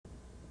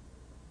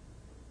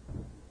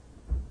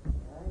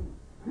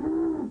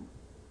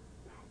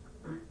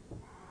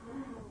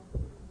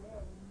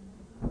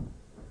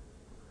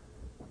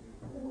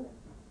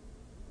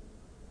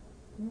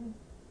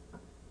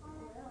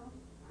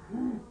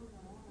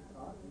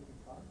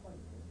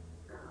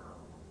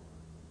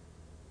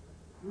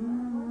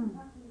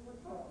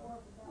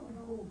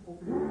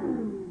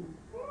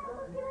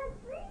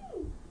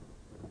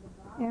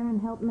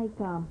help make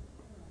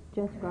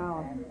Jess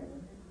growl.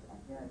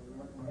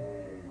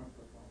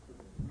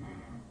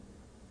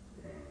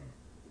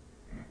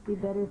 Be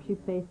better if she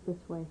faced this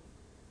way.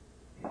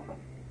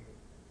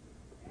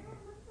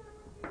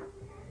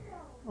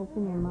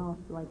 Open your mouth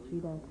like she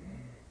does.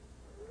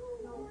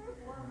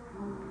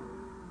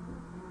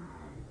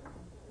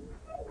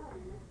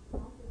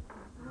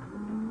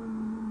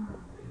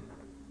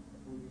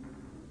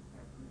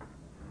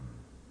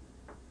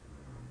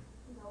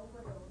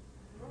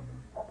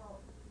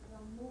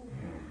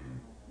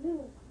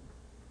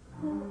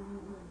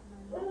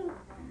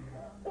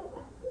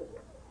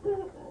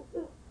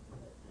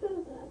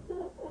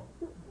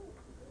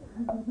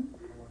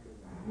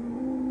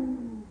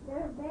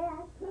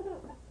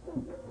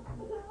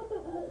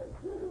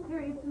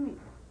 Here, eat to me.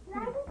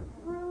 Can I get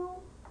through?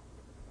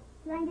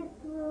 Can I get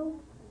through?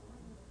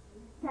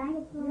 Can I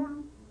get through? Yeah.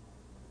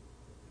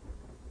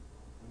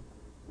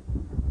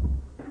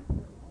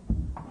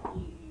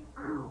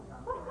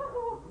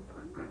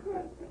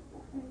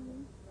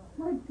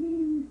 What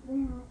game is that?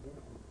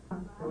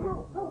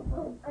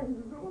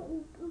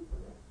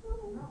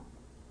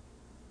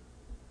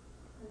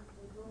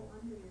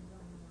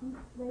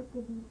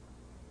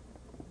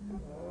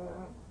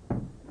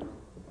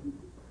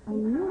 I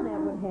knew that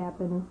would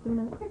happen as soon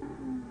as...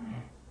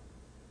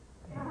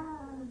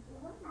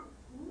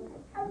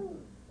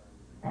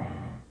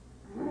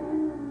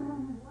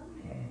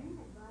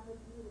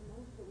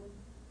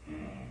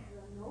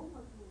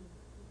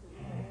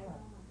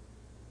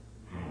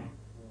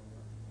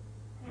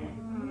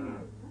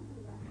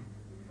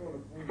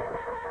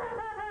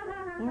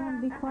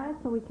 Aaron, be quiet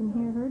so we can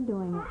hear her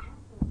doing it.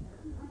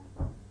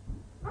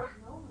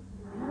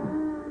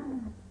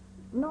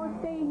 No,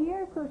 stay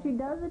here so she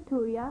does it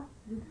to ya.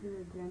 Just do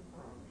it again.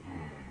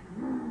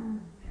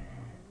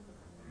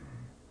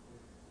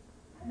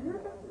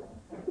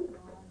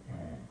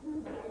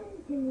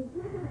 Can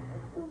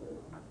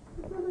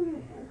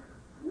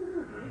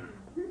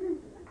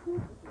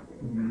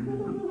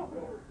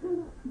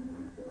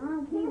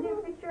you get a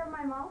picture of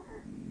my mouth?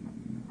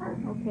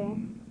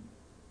 Okay.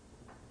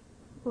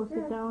 Go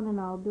sit down and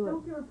I'll do it.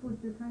 Don't give her food,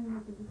 you're trying to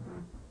make it this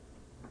time.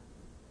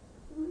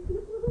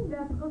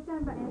 Jeff, go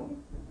stand by Auntie.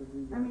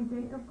 I mean,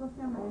 Jacob, go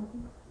stand by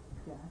Auntie.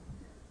 Yeah.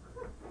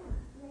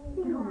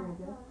 Get over here,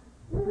 Jeff.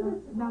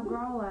 Now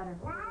growl at her.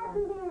 From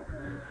Auntie to Auntie.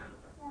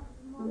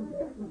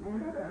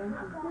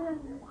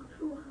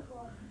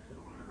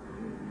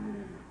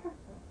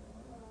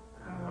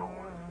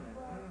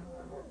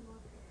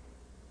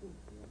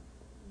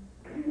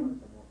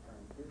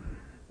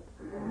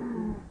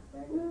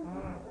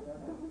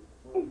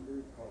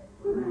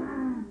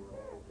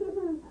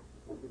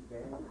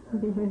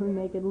 Didn't even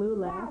make it Lou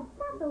laugh.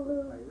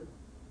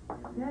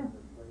 Yes.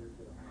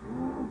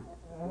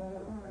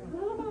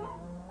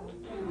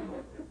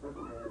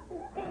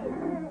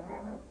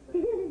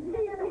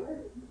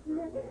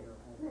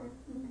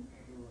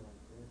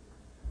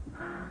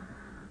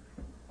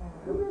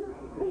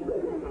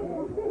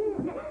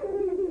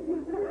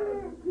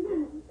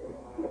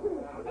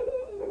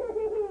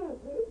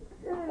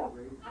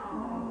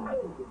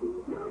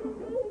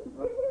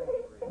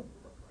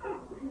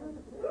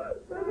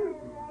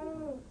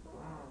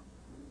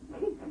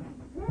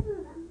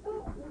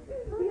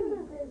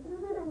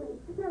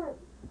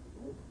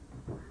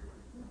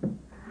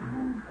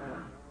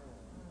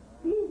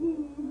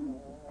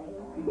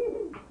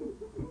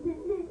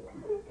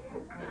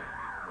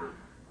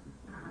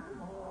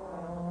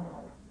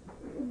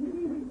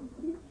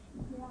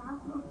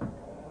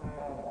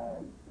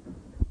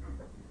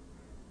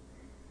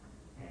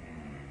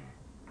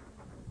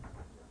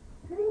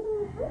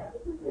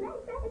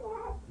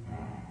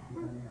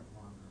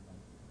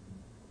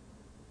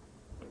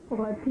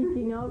 Oh, I'm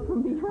peeking out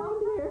from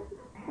behind here.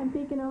 I'm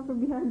peeking out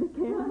from behind the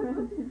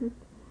camera. She's just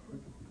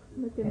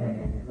looking at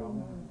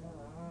everything.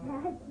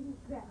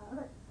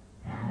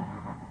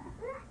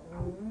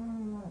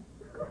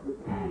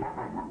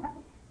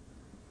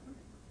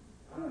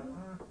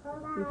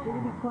 You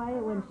should be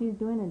quiet when she's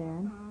doing it,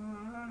 Aaron.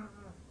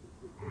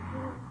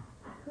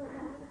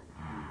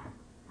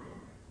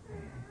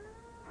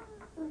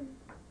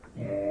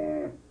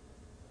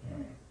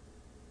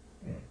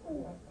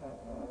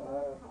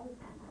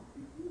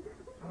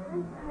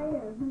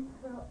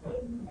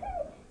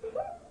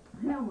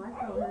 No, my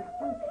throat hurts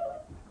too.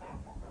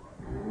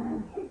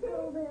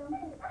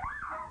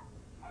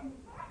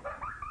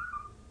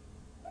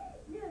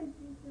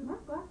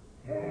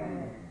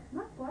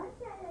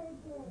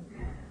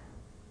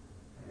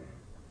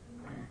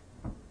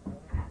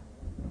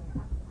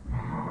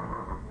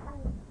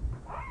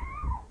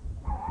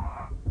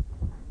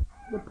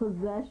 The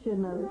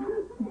possession of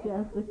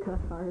Jessica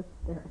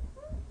Harster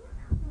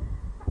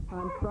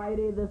on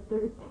Friday the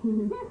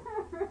 13th.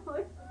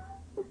 Really?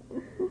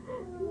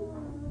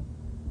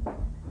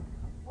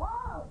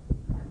 Whoa!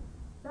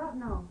 Stop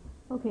now.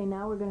 Okay,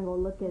 now we're gonna go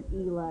look at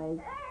Eli's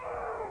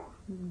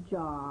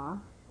jaw.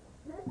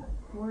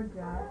 Poor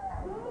Josh.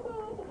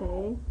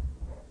 Okay.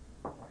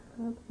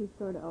 Oops, he's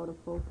sort of out of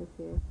focus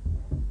here.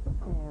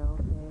 There,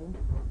 okay.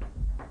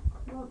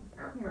 Well,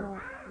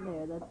 here.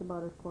 There, that's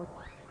about as close.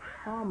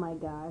 Oh my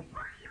gosh.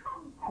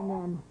 And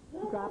then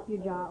drop your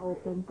jaw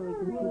open so we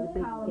can see the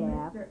big Call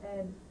gap. Mr.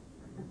 Ed.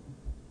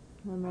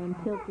 And then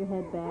tilt your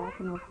head back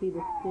and we'll see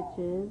the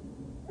stitches.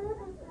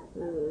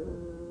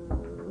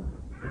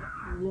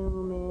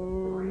 Zoom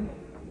in.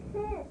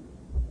 Back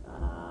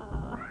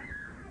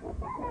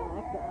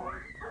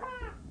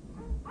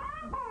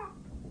up.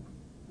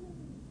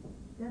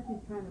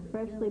 Jessie's trying to be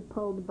Freshly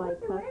pulled by Wave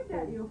at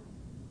custard. you.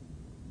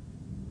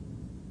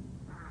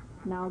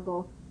 Now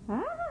go.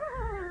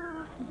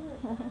 Ah!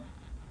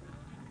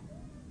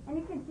 And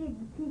you can see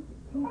the teeth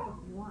if you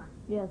want.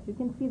 Yes, you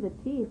can see the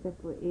teeth if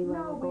Eli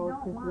No, we goes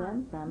don't to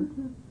want.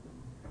 them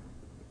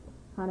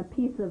on a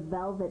piece of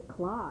velvet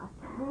cloth.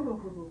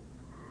 Ooh.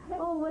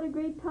 Oh, what a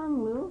great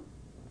tongue, Lou.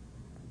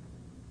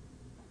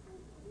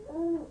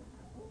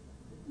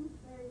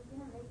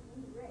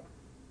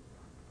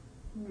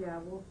 Yeah,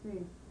 we'll see.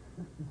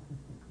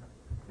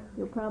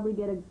 You'll probably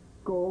get a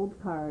gold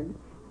card.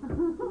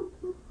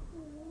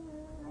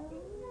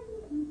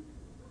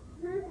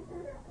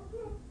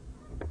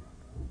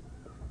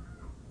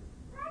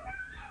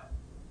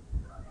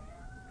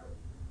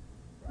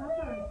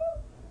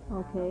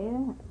 Okay,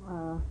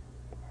 why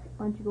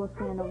don't you go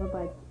stand over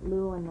by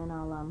Lou and then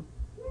I'll zoom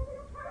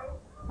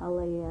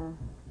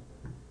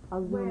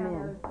Way on the in.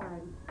 other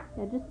side.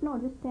 Yeah, just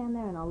stand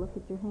there and I'll look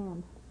at your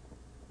hand.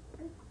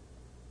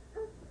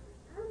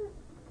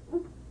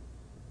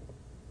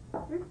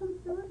 There's some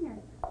still in here.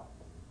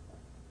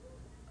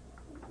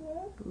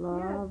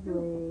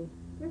 Lovely.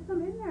 There's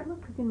some in there.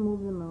 Look. You can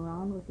move them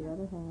around with your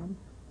other hand.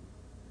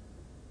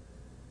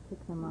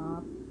 Pick them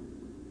up.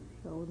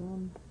 Show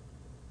them.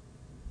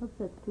 Oops,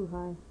 that's too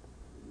high.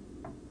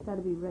 It's got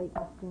to be right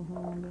next to your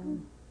hand.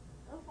 Then.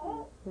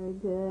 Very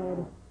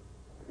good.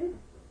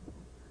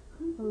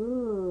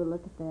 Ooh,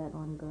 look at that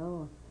one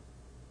grow.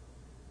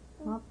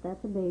 Oh,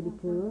 that's a baby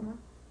tooth.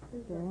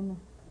 Very nice.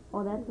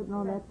 Oh, that's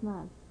no, that's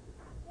not.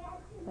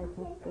 Right,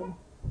 that's good.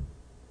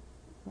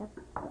 Yep,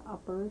 the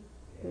uppers,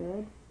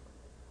 good.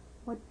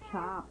 What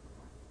chops?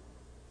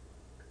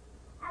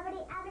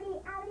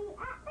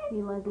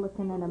 Eli's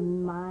looking at a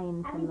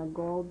mine from the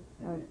gold,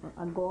 or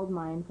a gold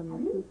mine from the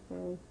tooth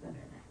fairy.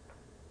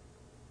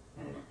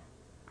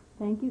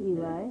 Thank you,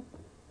 Eli,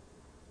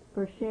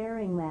 for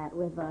sharing that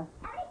with us.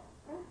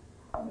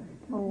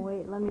 Oh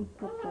wait, let me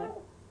put that.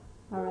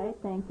 All right,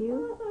 thank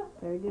you.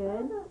 Very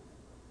good.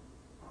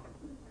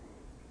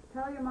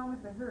 Tell your mom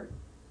if it hurts.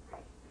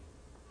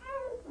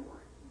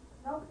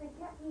 No, they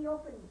kept me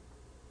open,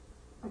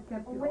 It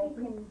kept you awake,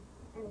 open.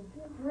 and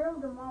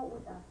drilled them out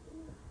with a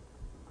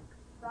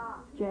saw.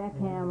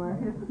 Jackhammer.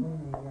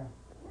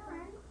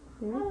 Very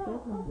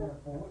good one.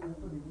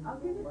 I'll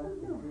give you some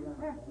too.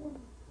 There. Happy?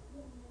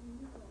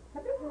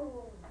 Happy?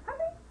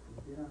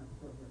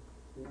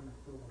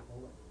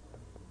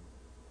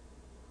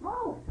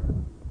 Whoa!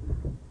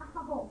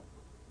 Ow!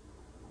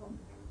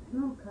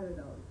 No, cut it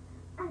out.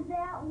 And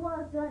that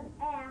was an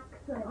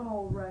accident.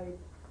 Oh, right.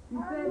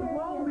 You said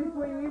whoa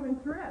before you even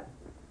tripped.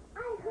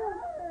 I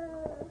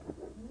heard,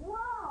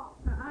 whoa!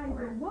 I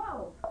said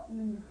whoa, and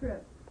then you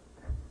tripped.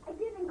 I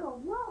didn't go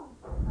whoa.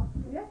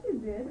 Yes, you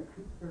did.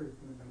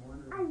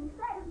 I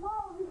said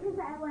whoa because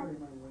I went.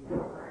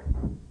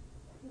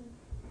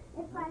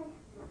 If I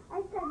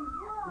said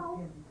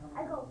whoa,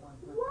 I go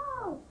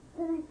whoa.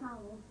 Then I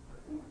follow.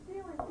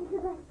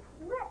 Because I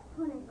slipped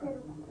when I said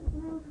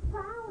when I was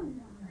following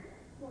them.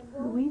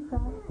 Louisa.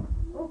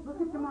 Oh, look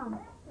at your mom.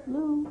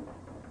 Lou.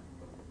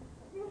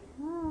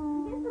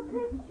 Here's a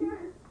picture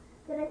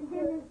that I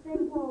didn't say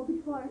whoa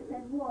before I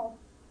said whoa.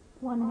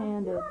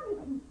 One-handed.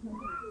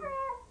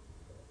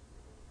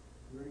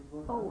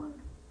 Oh.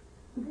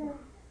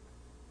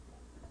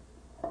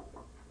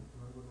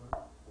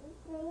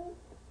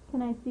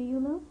 Can I see you,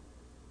 Lou?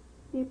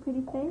 See a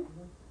pretty face?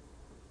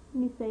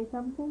 Can you say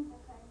something?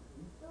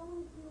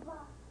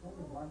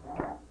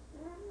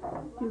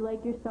 Do you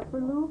like your supper,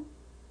 Lou?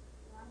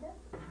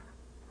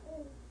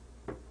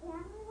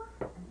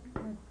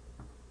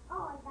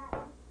 Oh, I got it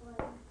for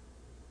you.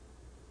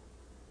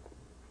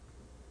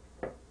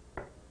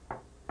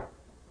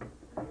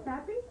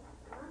 Happy?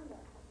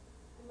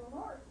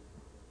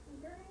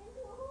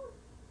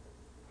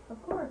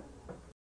 Of course.